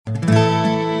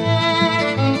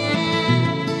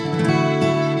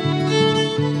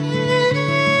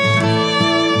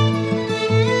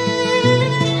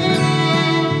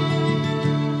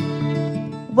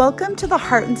Welcome to the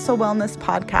Heart and Soul Wellness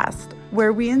Podcast,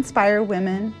 where we inspire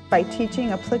women by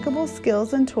teaching applicable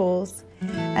skills and tools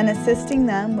and assisting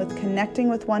them with connecting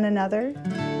with one another,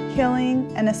 healing,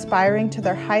 and aspiring to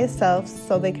their highest selves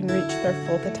so they can reach their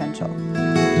full potential.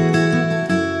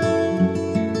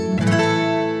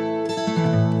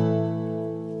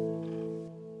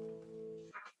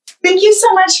 Thank you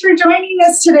so much for joining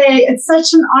us today. It's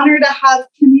such an honor to have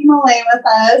Kimmy Millay with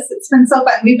us. It's been so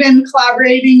fun. We've been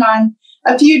collaborating on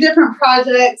a few different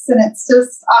projects, and it's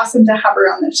just awesome to have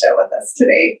her on the show with us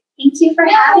today. Thank you for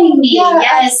having me. Yeah,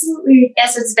 yes. Absolutely.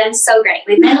 Yes, it's been so great.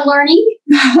 We've been learning.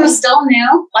 We're still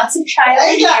new. Lots of trial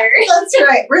and error. That's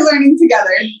right. We're learning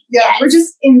together. Yeah, Yes. We're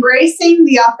just embracing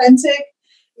the authentic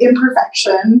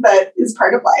imperfection that is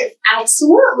part of life.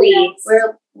 Absolutely.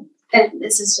 Yes.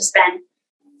 This has just been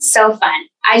so fun.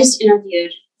 I just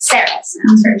interviewed Sarah, so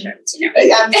now it's her turn to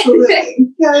interview.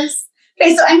 Absolutely. Yes.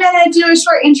 Okay, so I'm going to do a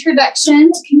short introduction.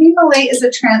 Kimmy Millay is a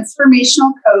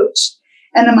transformational coach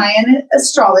and a Mayan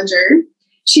astrologer.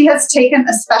 She has taken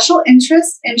a special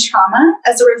interest in trauma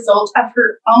as a result of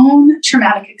her own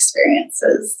traumatic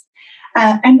experiences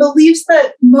and believes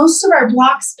that most of our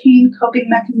blocks, pain, coping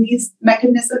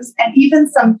mechanisms, and even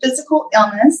some physical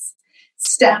illness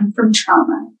stem from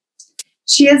trauma.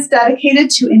 She is dedicated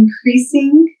to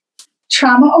increasing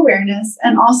trauma awareness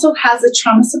and also has a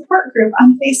trauma support group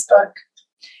on Facebook.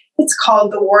 It's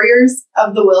called The Warriors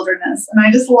of the Wilderness. And I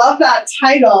just love that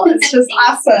title. It's just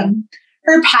awesome.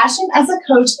 Her passion as a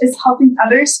coach is helping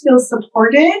others feel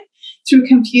supported through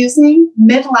confusing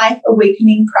midlife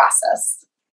awakening process,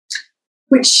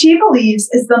 which she believes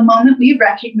is the moment we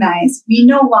recognize we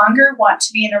no longer want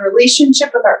to be in a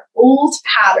relationship with our old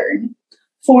pattern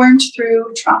formed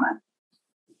through trauma.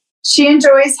 She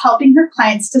enjoys helping her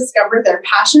clients discover their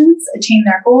passions, attain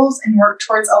their goals, and work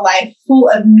towards a life full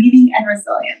of meaning and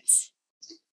resilience.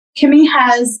 Kimmy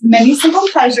has many simple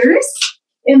pleasures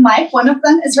in life. One of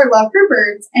them is her love for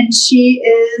birds, and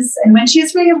when she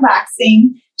is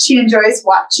relaxing, she enjoys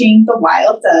watching the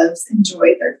wild doves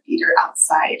enjoy their feeder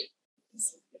outside. This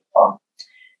is beautiful.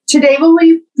 Today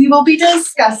we will be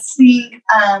discussing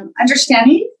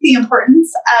understanding the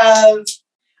importance of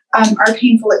our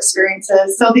painful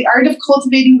experiences. So the art of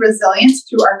cultivating resilience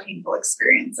through our painful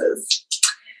experiences.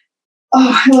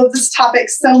 Oh, I love this topic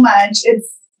so much. It's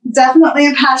definitely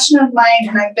a passion of mine,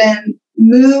 and I've been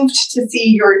moved to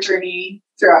see your journey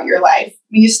throughout your life.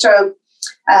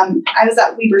 I was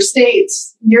at Weber State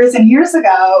years and years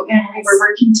ago, and we were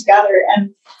working together,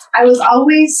 and I was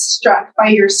always struck by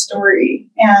your story.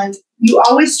 And you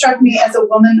always struck me as a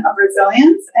woman of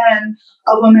resilience and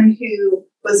a woman who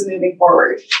was moving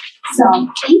forward. So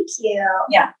Thank you.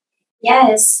 Yeah.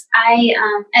 Yes, and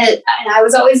I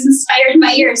was always inspired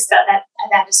by yours, so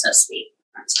that is so sweet.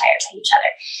 We're inspired by each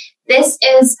other. This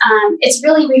is it's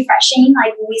really refreshing.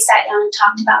 Like when we sat down and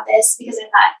talked about this, because I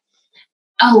thought,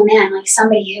 oh man, like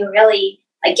somebody who really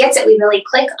like gets it. We really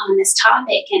click on this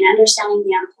topic and understanding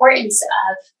the importance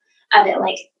of it,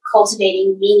 like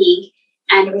cultivating meaning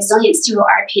and resilience through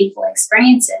our painful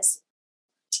experiences.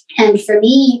 And for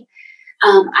me,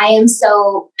 I am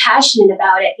so passionate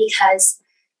about it because,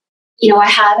 I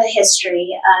have a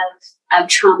history of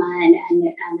trauma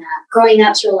and growing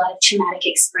up through a lot of traumatic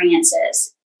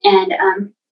experiences. And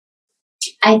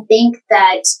I think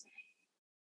that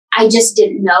I just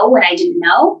didn't know what I didn't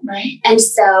know. Right. And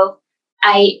so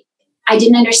I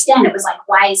didn't understand. It was like,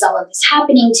 why is all of this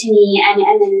happening to me? And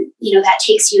then, that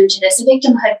takes you into this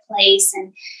victimhood place.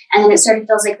 And then it sort of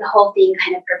feels like the whole thing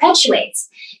kind of perpetuates.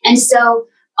 And so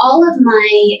all of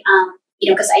my,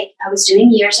 because I was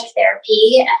doing years of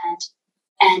therapy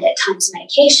and at times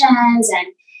medications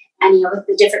and with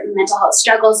the different mental health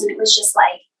struggles. And it was just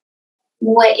like,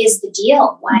 what is the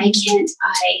deal? Why can't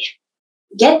I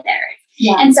get there?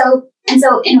 Yeah. And so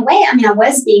in a way, I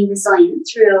was being resilient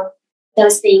through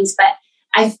those things, but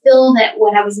I feel that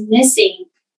what I was missing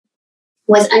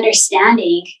was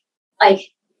understanding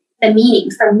like the meaning.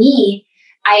 For me,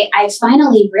 I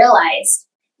finally realized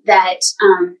that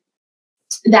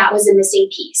that was a missing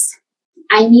piece.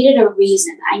 I needed a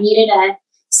reason. I needed a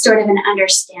sort of an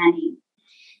understanding.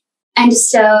 And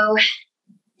so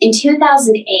in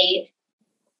 2008,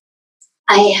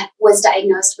 I was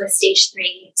diagnosed with stage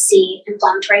 3C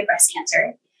inflammatory breast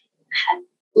cancer. I had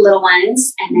little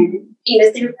ones. And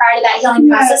then, through part of that healing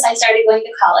process, I started going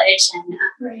to college.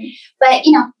 And But,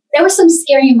 there were some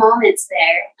scary moments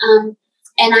there.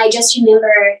 And I just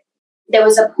remember there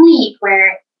was a point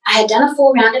where I had done a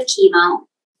full round of chemo,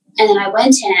 and then I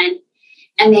went in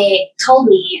and they told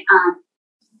me,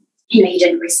 you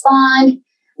didn't respond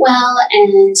well.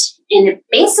 And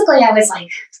basically I was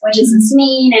like, what does this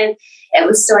mean? And it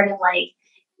was sort of like,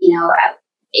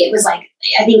 it was like,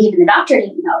 I think even the doctor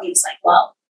didn't know. He was like,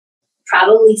 well,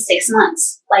 probably 6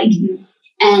 months.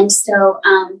 And so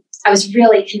I was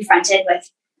really confronted with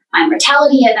my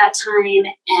mortality at that time.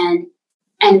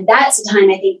 And that's a time,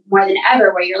 I think, more than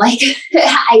ever, where you're like,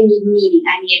 I need meaning.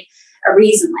 I need a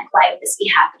reason. Like, why would this be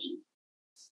happening?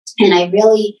 And I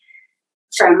really,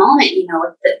 for a moment,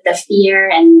 with the fear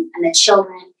and the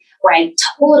children, where I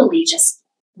totally just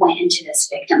went into this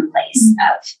victim place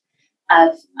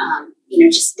of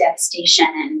just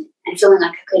devastation and feeling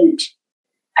like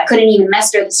I couldn't even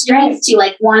muster the strength to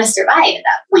like want to survive at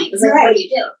that point. It was like, what do you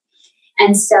do?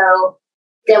 And so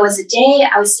there was a day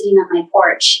I was sitting on my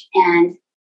porch, and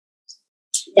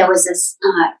there was this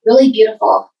really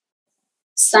beautiful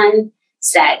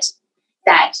sunset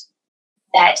that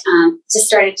just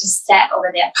started to set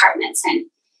over the apartments, and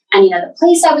the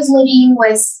place I was living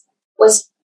was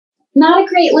not a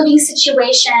great living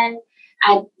situation.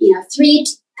 I had three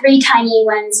tiny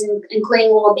ones,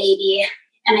 including a little baby,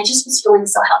 and I just was feeling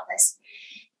so helpless.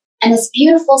 And this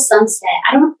beautiful sunset,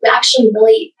 I don't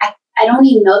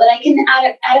even know that I can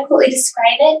adequately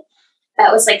describe it.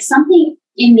 That was like something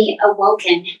in me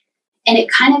awoken, and it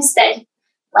kind of said,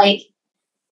 like,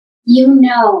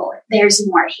 there's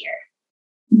more here.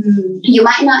 Mm. You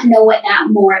might not know what that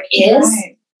more is,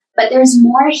 but there's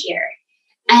more here.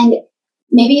 And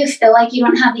maybe you feel like you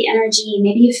don't have the energy.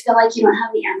 Maybe you feel like you don't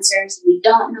have the answers, and you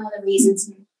don't know the reasons.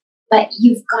 Mm-hmm. But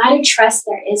you've got to trust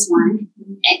there is one.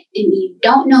 Mm-hmm. And you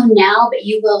don't know now, but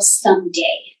you will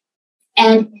someday.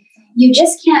 And you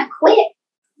just can't quit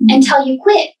until you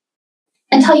quit,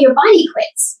 until your body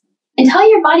quits. Until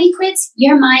your body quits,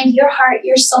 your mind, your heart,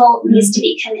 your soul needs to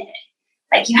be committed.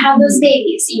 Like, you have those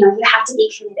babies, you have to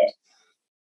be committed.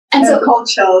 And so cold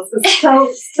chills.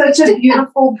 It's such a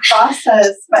beautiful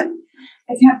process, but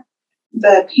I think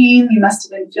the pain you must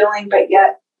have been feeling, but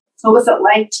yet, what was it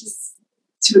like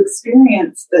to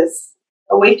experience this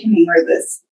awakening or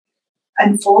this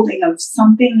unfolding of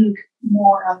something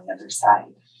more on the other side?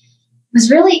 It was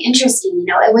really interesting.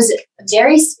 It was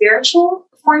very spiritual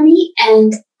for me.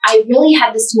 And I really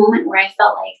had this moment where I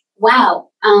felt like, wow,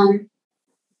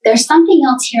 there's something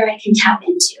else here I can tap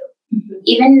into. Mm-hmm.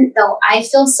 Even though I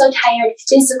feel so tired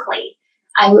physically,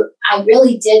 I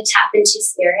really did tap into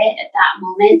spirit at that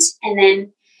moment. And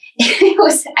then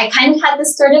I kind of had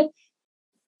this sort of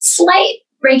slight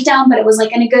breakdown, but it was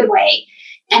like in a good way.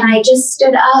 And I just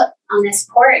stood up on this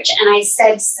porch and I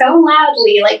said so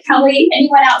loudly, like probably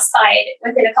anyone outside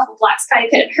within a couple blocks kind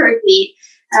of could have heard me.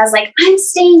 And I was like, I'm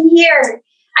staying here.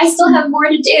 I still have more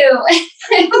to do.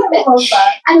 I love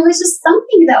that. And it was just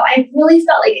something, though. I really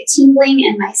felt like a tingling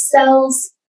in my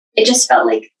cells. It just felt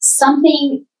like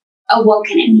something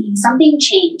awoken in me. Something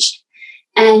changed.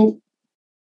 And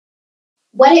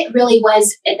what it really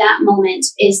was at that moment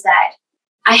is that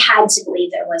I had to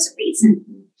believe there was a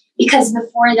reason. Because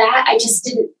before that, I just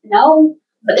didn't know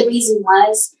what the reason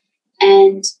was.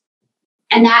 And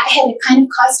that had kind of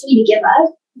caused me to give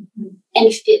up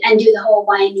and do the whole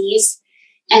why me's.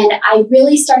 And I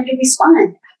really started to respond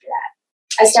after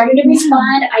that. I started to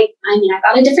respond. I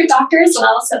got a different doctor as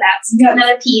well, so that's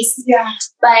another piece. Yeah.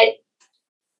 But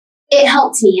it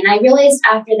helped me. And I realized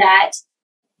after that,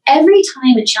 every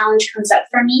time a challenge comes up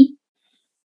for me,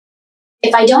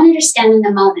 if I don't understand in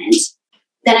the moment,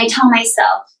 then I tell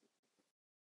myself,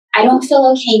 I don't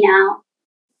feel okay now,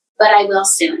 but I will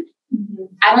soon. Mm-hmm.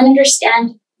 I don't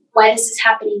understand why this is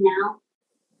happening now,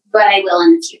 but I will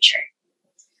in the future.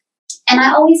 And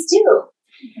I always do.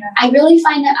 Yeah. I really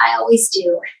find that I always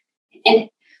do. And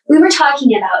we were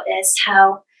talking about this,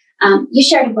 how you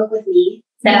shared a book with me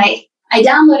that I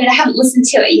downloaded. I haven't listened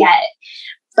to it yet,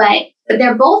 but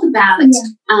they're both about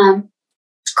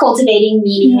cultivating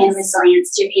meaning and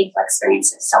resilience through painful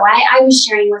experiences. So I was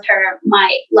sharing with her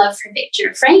my love for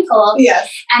Viktor Frankl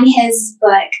and his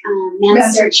book,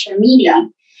 Man's Search for Meaning. Yeah.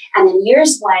 And then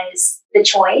yours was The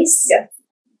Choice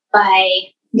by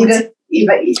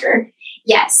Eva Eger.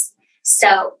 Yes.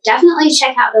 So definitely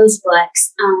check out those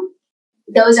books.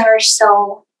 Those are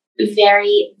so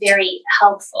very, very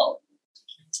helpful.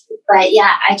 But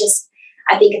yeah, I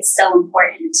think it's so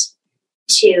important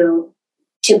to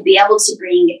be able to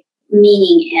bring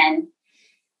meaning in.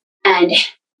 And,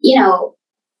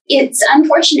 it's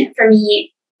unfortunate for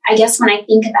me, I guess, when I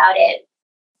think about it,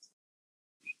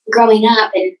 growing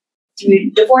up and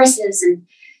through divorces and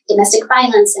domestic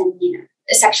violence and,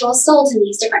 sexual assault and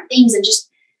these different things, and just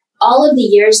all of the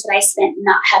years that I spent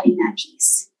not having that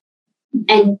peace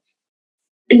and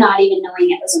not even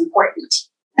knowing it was important.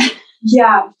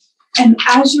 Yeah. And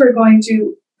as you were going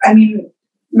through,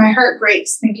 my heart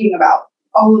breaks thinking about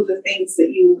all of the things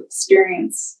that you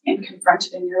experience and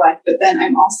confronted in your life. But then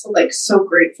I'm also like so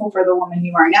grateful for the woman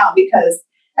you are now, because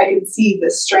I can see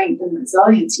the strength and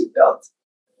resilience you built.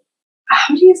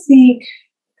 How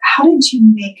did you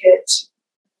make it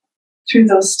through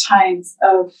those times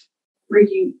of where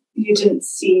you didn't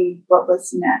see what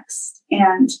was next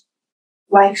and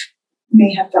life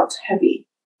may have felt heavy?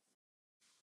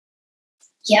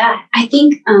 Yeah, I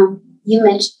think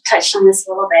you touched on this a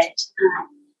little bit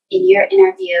in your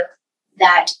interview,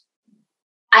 that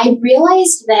I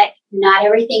realized that not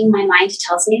everything my mind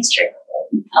tells me is true.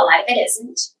 A lot of it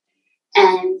isn't.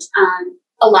 And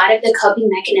a lot of the coping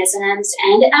mechanisms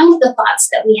and the thoughts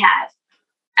that we have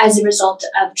as a result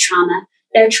of trauma,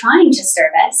 they're trying to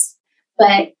serve us,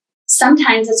 but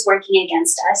sometimes it's working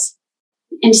against us.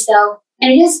 And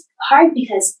it is hard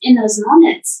because in those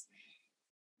moments,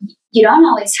 you don't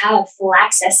always have full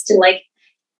access to like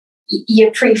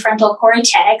your prefrontal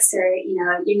cortex, or,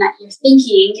 your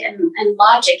thinking and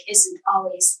logic isn't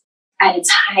always at its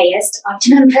highest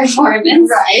optimum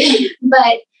performance. Right.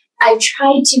 But I've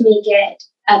tried to make it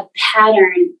a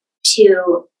pattern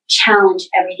to challenge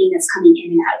everything that's coming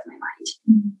in and out of my mind.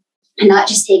 Mm-hmm. And not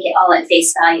just take it all at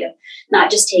face value, not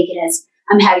just take it as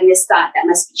I'm having this thought that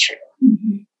must be true.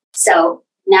 Mm-hmm. So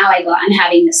now I go, I'm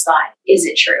having this thought. Is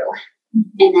it true?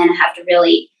 Mm-hmm. And then I have to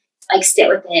really like sit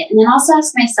with it. And then also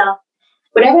ask myself,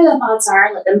 whatever the thoughts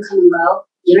are, let them come and go.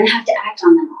 You don't have to act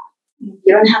on them all. Mm-hmm.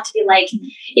 You don't have to be like,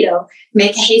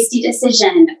 make a hasty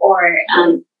decision or,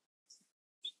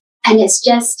 and it's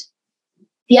just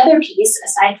the other piece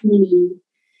aside from the meaning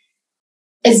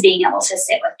is being able to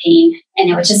sit with pain.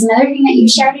 And which is another thing that you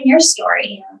shared in your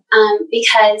story.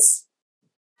 Because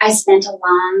I spent a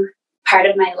long part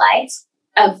of my life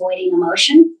avoiding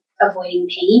emotion, avoiding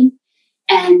pain,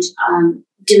 and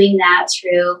doing that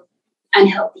through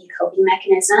unhealthy coping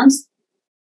mechanisms,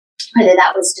 whether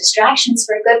that was distractions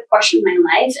for a good portion of my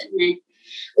life. And then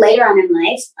later on in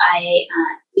life, I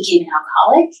became an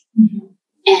alcoholic. Mm-hmm.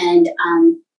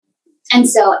 And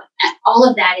so all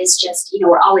of that is just,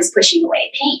 we're always pushing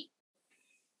away pain.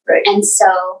 Right. And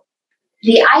so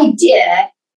the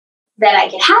idea that I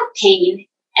could have pain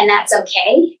and that's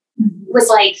okay was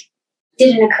like,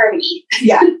 didn't occur to me.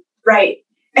 Yeah, right.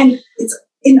 And it's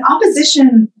in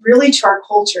opposition really to our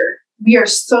culture. We are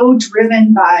so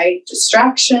driven by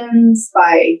distractions,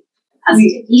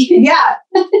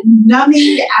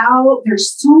 numbing out.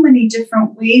 There's so many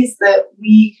different ways that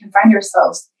we can find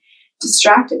ourselves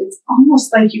distracted. It's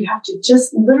almost like you have to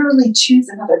just literally choose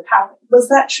another path. Was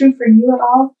that true for you at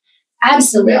all?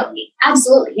 Absolutely.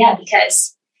 Absolutely. Yeah.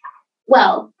 Because,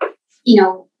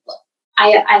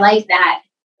 I like that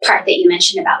part that you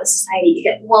mentioned about the society.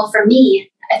 Well, for me,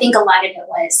 I think a lot of it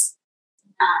was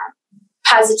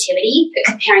positivity,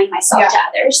 comparing myself to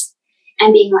others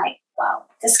and being like, well,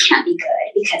 this can't be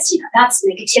good because, that's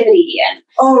negativity. And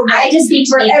I just need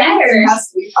to be better. Has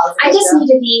to be positive, I just need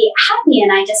to be happy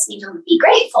and I just need to be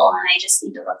grateful and I just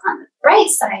need to look on the bright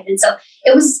side. And so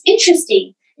it was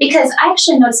interesting because I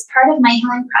actually noticed part of my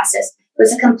healing process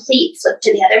was a complete flip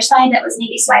to the other side that was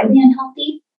maybe slightly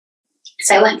unhealthy.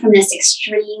 So I went from this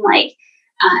extreme,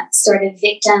 sort of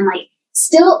victim,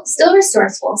 still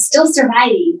resourceful, still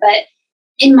surviving. But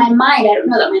in my mind, I don't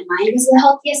know that my mind was the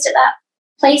healthiest at that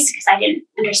place because I didn't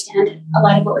understand a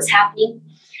lot of what was happening.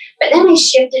 But then I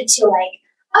shifted to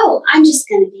I'm just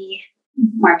going to be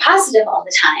more positive all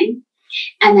the time.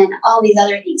 And then all these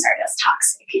other things are just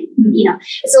toxic. And,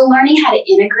 so learning how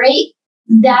to integrate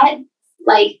that,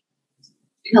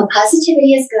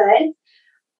 positivity is good,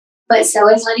 but so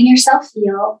is letting yourself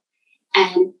feel.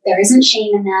 And there isn't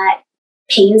shame in that.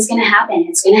 Pain's going to happen.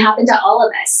 It's going to happen to all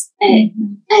of us. And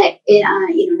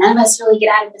none of us really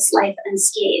get out of this life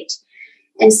unscathed.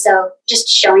 And so just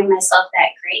showing myself that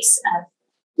grace of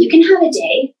you can have a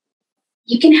day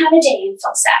and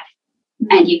feel sad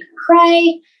and you can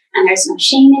cry and there's no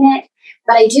shame in it,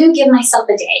 but I do give myself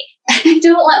a day. I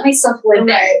don't let myself live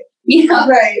there.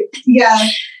 Right. Yeah.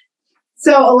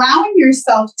 So allowing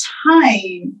yourself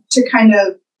time to kind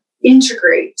of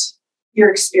integrate your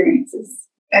experiences,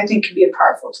 I think can be a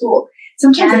powerful tool.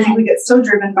 Sometimes I think we get so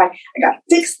driven by, I got to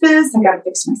fix this, I got to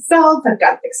fix myself, I've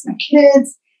got to fix my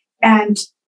kids. And,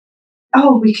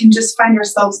 we can just find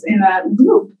ourselves in a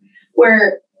loop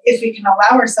where if we can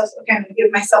allow ourselves, okay, I'm going to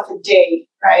give myself a day,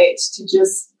 right, to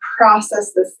just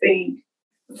process this thing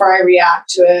before I react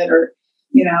to it or,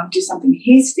 do something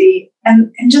hasty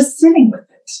and just sitting with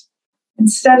it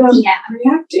instead of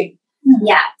reacting.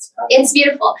 Yeah, it's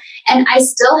beautiful. And I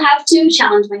still have to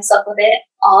challenge myself with it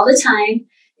all the time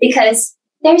because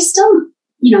there's still,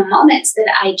 moments that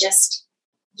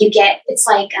it's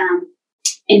like,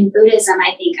 in Buddhism,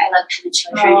 I think I love Pema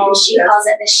Chodron, and she calls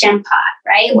it the Shenpa,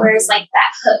 right? Mm-hmm. Where it's like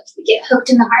that hook. You get hooked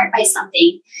in the heart by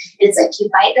something. And it's like you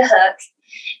bite the hook.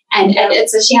 And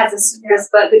it's she has this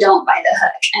book, Don't Bite the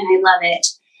Hook, and I love it.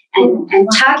 And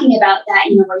talking about that,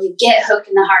 where you get hooked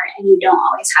in the heart and you don't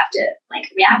always have to like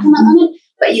react in that moment,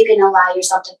 but you can allow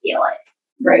yourself to feel it.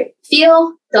 Right.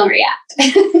 Feel, don't react.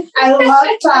 I love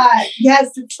that.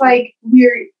 Yes, it's like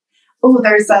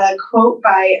there's a quote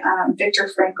by Viktor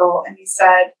Frankl, and he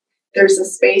said, there's a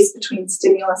space between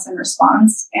stimulus and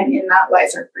response, and in that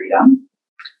lies our freedom.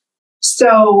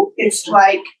 So it's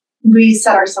like we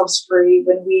set ourselves free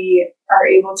when we are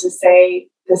able to say,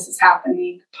 this is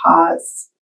happening, pause,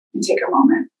 and take a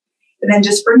moment. And then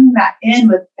just bringing that in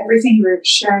with everything you were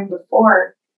sharing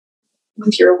before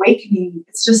with your awakening,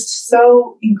 it's just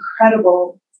so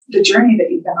incredible, the journey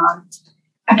that you've been on.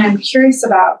 And I'm curious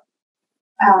about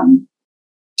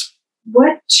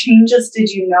what changes did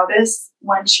you notice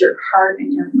once your heart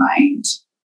and your mind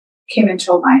came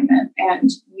into alignment and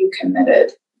you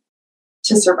committed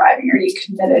to surviving, or you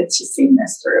committed to seeing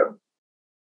this through?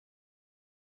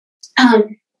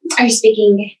 Are you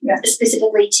speaking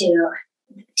specifically to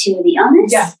the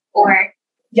illness? Yeah. Or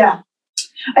yeah,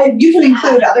 you can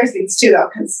include other things too, though.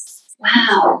 Because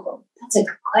that's a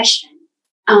good question.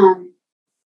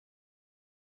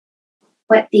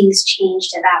 What things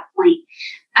changed at that point?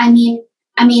 I mean,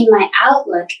 my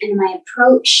outlook and my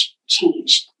approach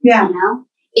changed. Yeah,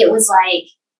 it was like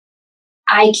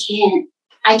I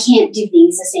can't do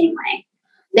things the same way.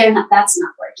 That's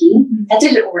not working. Mm-hmm. That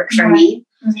didn't work for me.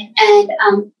 Mm-hmm.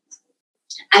 And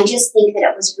I just think that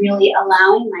it was really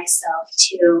allowing myself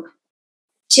to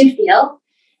feel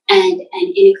and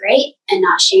integrate and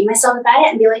not shame myself about it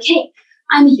and be like, hey,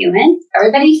 I'm human.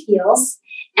 Everybody feels.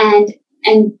 And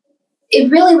it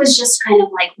really was just kind of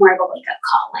like more of a wake up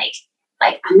call.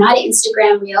 Like I'm not an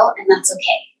Instagram reel, and that's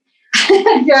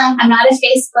okay. Yeah. I'm not a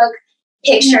Facebook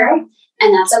picture. Yeah.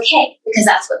 And that's okay, because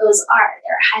that's what those are.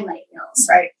 They're highlight reels.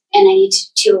 Right. And I need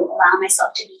to allow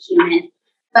myself to be human.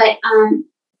 But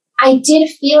I did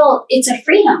feel it's a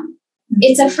freedom. Mm-hmm.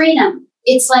 It's a freedom.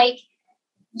 It's like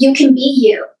you can be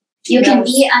you. You can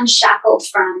be unshackled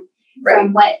from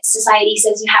what society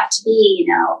says you have to be,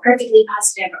 perfectly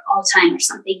positive all the time or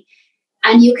something.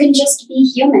 And you can just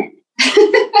be human.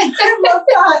 I love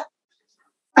that.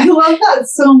 I love that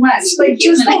so much. Like,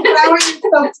 just allow yourself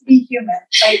to be human.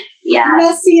 Like,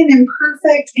 messy and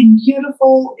imperfect and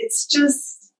beautiful. It's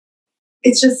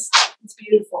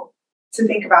beautiful to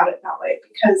think about it that way,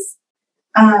 because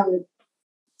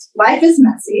life is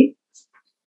messy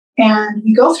and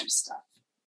we go through stuff.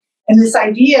 And this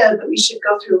idea that we should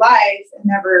go through life and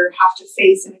never have to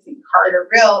face anything hard or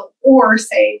real, or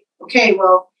say, okay,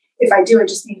 well, if I do, I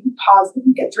just need to pause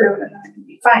and get through it and then I'm going to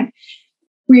be fine.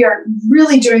 We are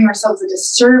really doing ourselves a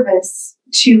disservice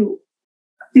to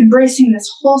embracing this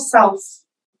whole self,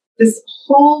 this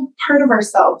whole part of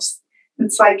ourselves.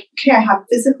 It's like, okay, I have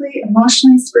physically,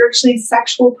 emotionally, spiritually,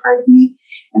 sexual part of me,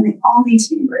 and they all need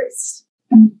to be embraced.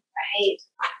 Right.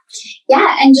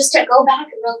 Yeah. And just to go back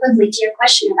real quickly to your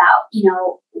question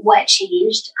about, what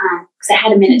changed, because I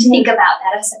had a minute to think about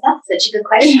that. I said, that's such a good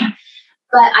question. Yeah.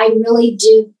 But I really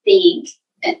do think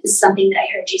it's something that I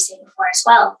heard you say before as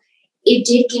well. It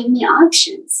did give me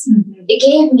options. Mm-hmm. It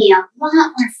gave me a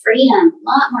lot more freedom, a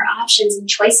lot more options and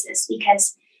choices,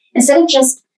 because instead of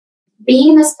just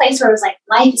being in this place where it was like,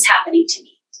 life is happening to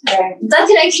me. Right.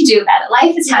 Nothing I can do about it.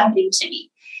 Life is happening to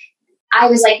me. I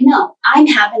was like, no, I'm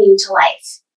happening to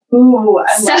life. Ooh,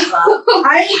 I love that.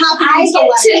 I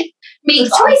get to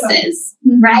make choices,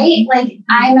 awesome. Right? Like,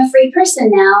 I'm a free person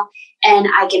now, and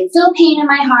I can feel pain in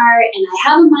my heart, and I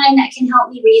have a mind that can help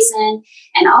me reason,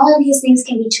 and all of these things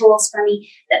can be tools for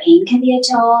me. The pain can be a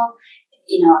tool.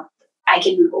 I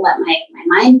can let my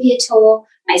mind be a tool,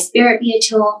 my spirit be a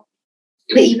tool.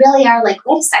 But you really are like,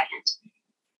 wait a second.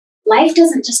 Life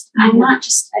doesn't just, I'm not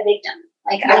just a victim.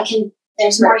 Like,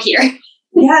 there's more here.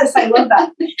 Yes, I love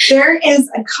that. There is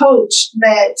a coach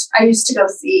that I used to go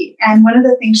see, and one of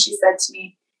the things she said to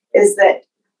me is that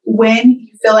when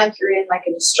you feel like you're in like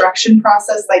a destruction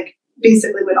process, like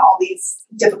basically when all these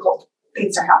difficult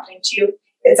things are happening to you,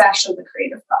 it's actually the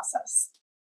creative process.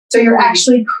 So you're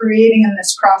actually creating in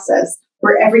this process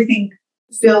where everything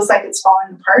feels like it's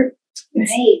falling apart.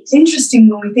 It's interesting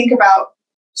when we think about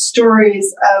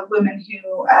stories of women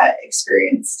who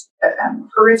experienced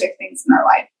horrific things in their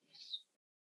life.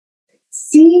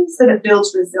 Seems that it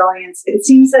builds resilience. It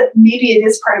seems that maybe it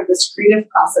is part of this creative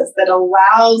process that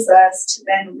allows us to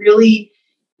then really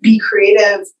be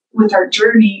creative with our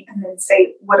journey and then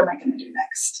say, what am I going to do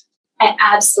next? I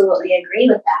absolutely agree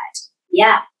with that.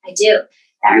 Yeah, I do.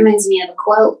 That reminds me of a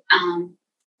quote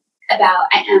about,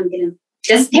 I am going to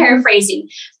just paraphrasing,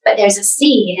 but there's a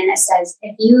seed and it says,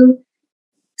 if you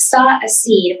saw a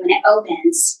seed when it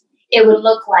opens, it would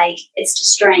look like it's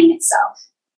destroying itself.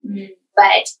 Mm-hmm.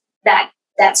 But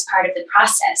that's part of the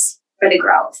process for the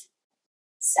growth.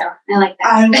 So I like that.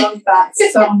 I love that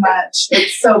so much.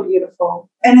 It's so beautiful.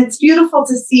 And it's beautiful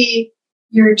to see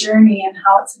your journey and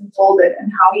how it's unfolded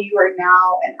and how you are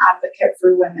now an advocate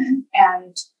for women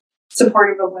and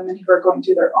supportive of women who are going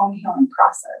through their own healing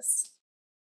process.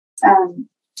 And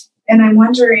I'm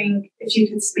wondering if you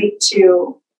could speak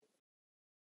to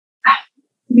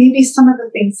maybe some of the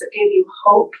things that gave you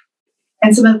hope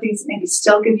and some of the things that maybe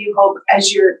still give you hope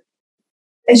as you're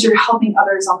helping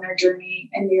others on their journey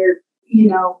and you're,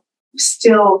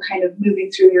 still kind of moving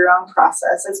through your own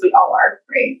process as we all are,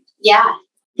 right? Yeah.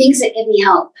 Things that give me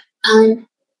hope.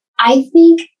 I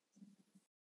think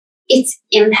it's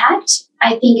impact. I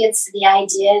think it's the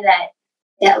idea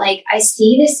that like I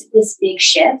see this big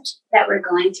shift that we're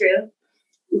going through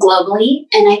globally,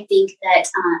 and I think that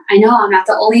I know I'm not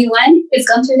the only one who's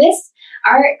gone through this.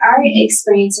 Our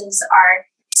experiences are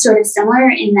sort of similar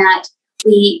in that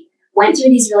we went through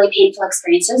these really painful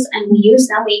experiences, and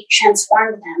we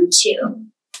transformed them to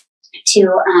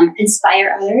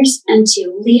inspire others and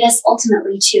to lead us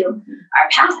ultimately to our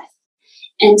path.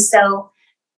 And so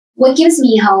what gives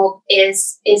me hope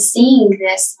is seeing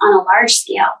this on a large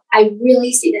scale. I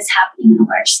really see this happening on a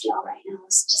large scale right now.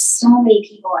 There's just so many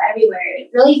people everywhere.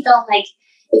 It really felt like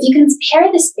if you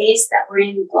compare the space that we're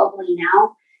in globally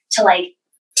now to like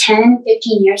 10,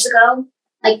 15 years ago,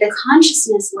 like the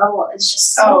consciousness level is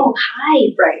just so high.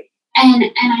 Right.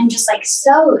 And I'm just like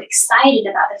so excited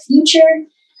about the future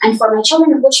and for my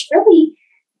children, which really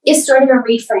is sort of a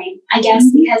reframe, I guess,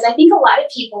 because I think a lot of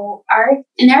people are,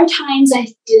 and there are times I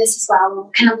do this as well,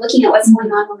 kind of looking at what's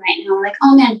going on right now. We're like,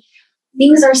 oh man,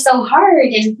 things are so hard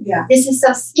and this is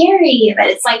so scary, but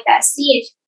it's like that seed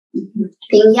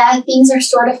thing. Yeah, things are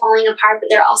sort of falling apart, but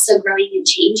they're also growing and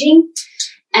changing.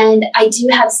 And I do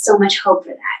have so much hope for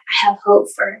that. I have hope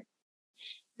for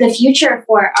the future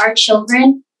for our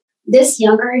children. This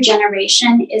younger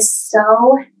generation is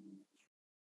so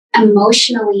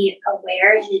emotionally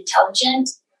aware and intelligent.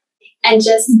 And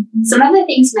just some of the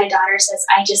things my daughter says,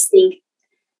 I just think,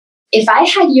 if I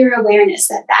had your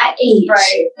awareness at that age.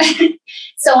 Right.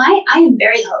 So I am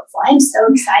very hopeful. I'm so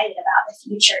excited about the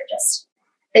future, just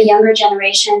the younger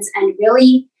generations and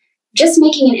really just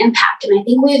making an impact. And I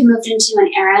think we've moved into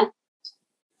an era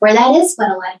where that is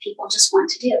what a lot of people just want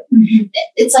to do. Mm-hmm.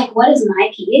 It's like, what is my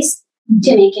piece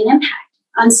to make an impact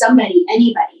on somebody,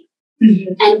 anybody?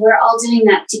 Mm-hmm. And we're all doing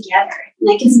that together. And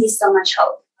that gives me so much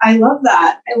hope. I love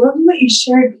that. I love what you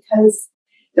shared because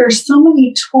there are so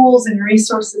many tools and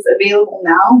resources available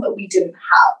now that we didn't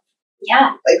have.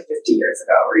 Yeah. Like 50 years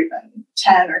ago or even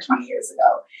 10 or 20 years ago.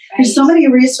 Right. There's so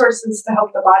many resources to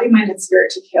help the body, mind, and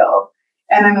spirit to heal.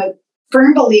 And I'm a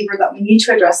firm believer that we need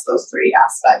to address those three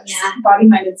aspects, body,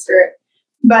 mind, and spirit.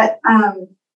 But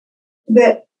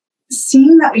that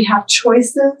seeing that we have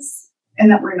choices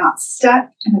and that we're not stuck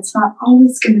and it's not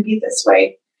always going to be this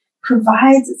way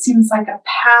provides, it seems like, a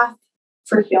path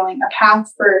for healing, a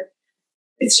path for,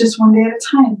 it's just one day at a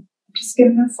time. I'm just going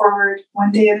to move forward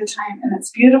one day at a time. And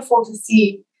it's beautiful to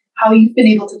see how you've been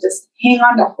able to just hang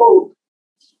on to hope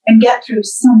and get through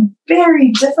some very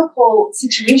difficult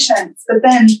situations, but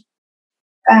then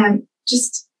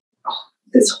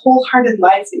this wholehearted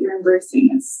life that you're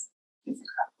embracing is incredible.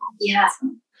 Yeah.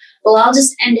 Well, I'll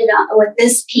just end it on with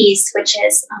this piece, which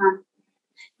is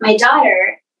my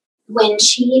daughter, when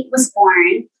she was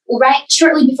born, right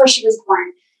shortly before she was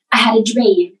born, I had a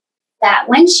dream that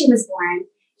when she was born,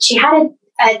 she had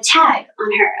a tag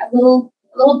on her, a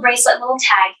little bracelet, little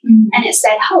tag, and it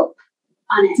said Hope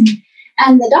on it.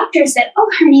 And the doctor said,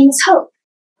 oh, her name is Hope.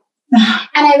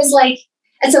 And I was like,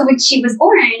 and so when she was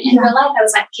born in real life, I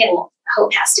was like, okay, well,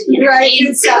 Hope has to be in her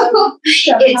name. So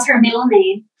it's her middle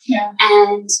name. Yeah.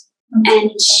 And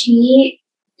she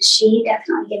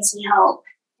definitely gives me hope.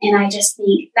 And I just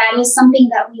think that is something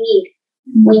that we need.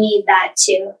 We need that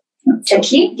to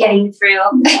keep getting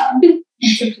through. Yeah.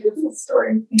 It's a beautiful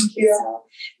story. Thank you.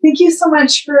 Thank you so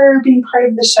much for being part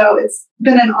of the show. It's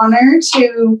been an honor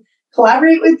to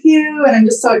collaborate with you. And I'm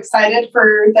just so excited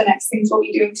for the next things we'll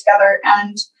be doing together.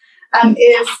 And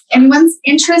if anyone's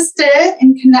interested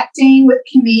in connecting with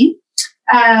Kimmy,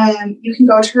 you can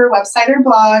go to her website or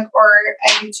blog or a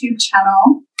YouTube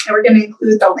channel. And we're going to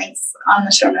include the links on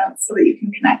the show notes so that you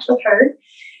can connect with her.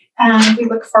 And we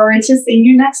look forward to seeing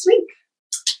you next week.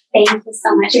 Thank you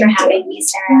so much for having me,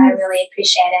 Sarah. I really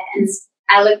appreciate it. And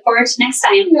I look forward to next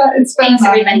time. Yeah, it's been Thanks,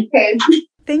 everybody. Okay.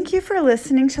 Thank you for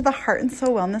listening to the Heart and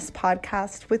Soul Wellness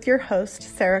Podcast with your host,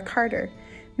 Sarah Carter.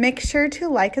 Make sure to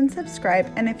like and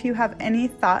subscribe, and if you have any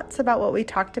thoughts about what we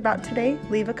talked about today,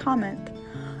 leave a comment.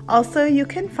 Also, you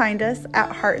can find us at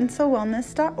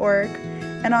heartandsoulwellness.org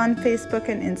and on Facebook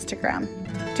and Instagram.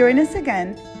 Join us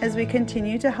again as we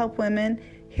continue to help women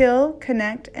heal,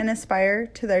 connect, and aspire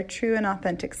to their true and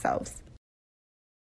authentic selves.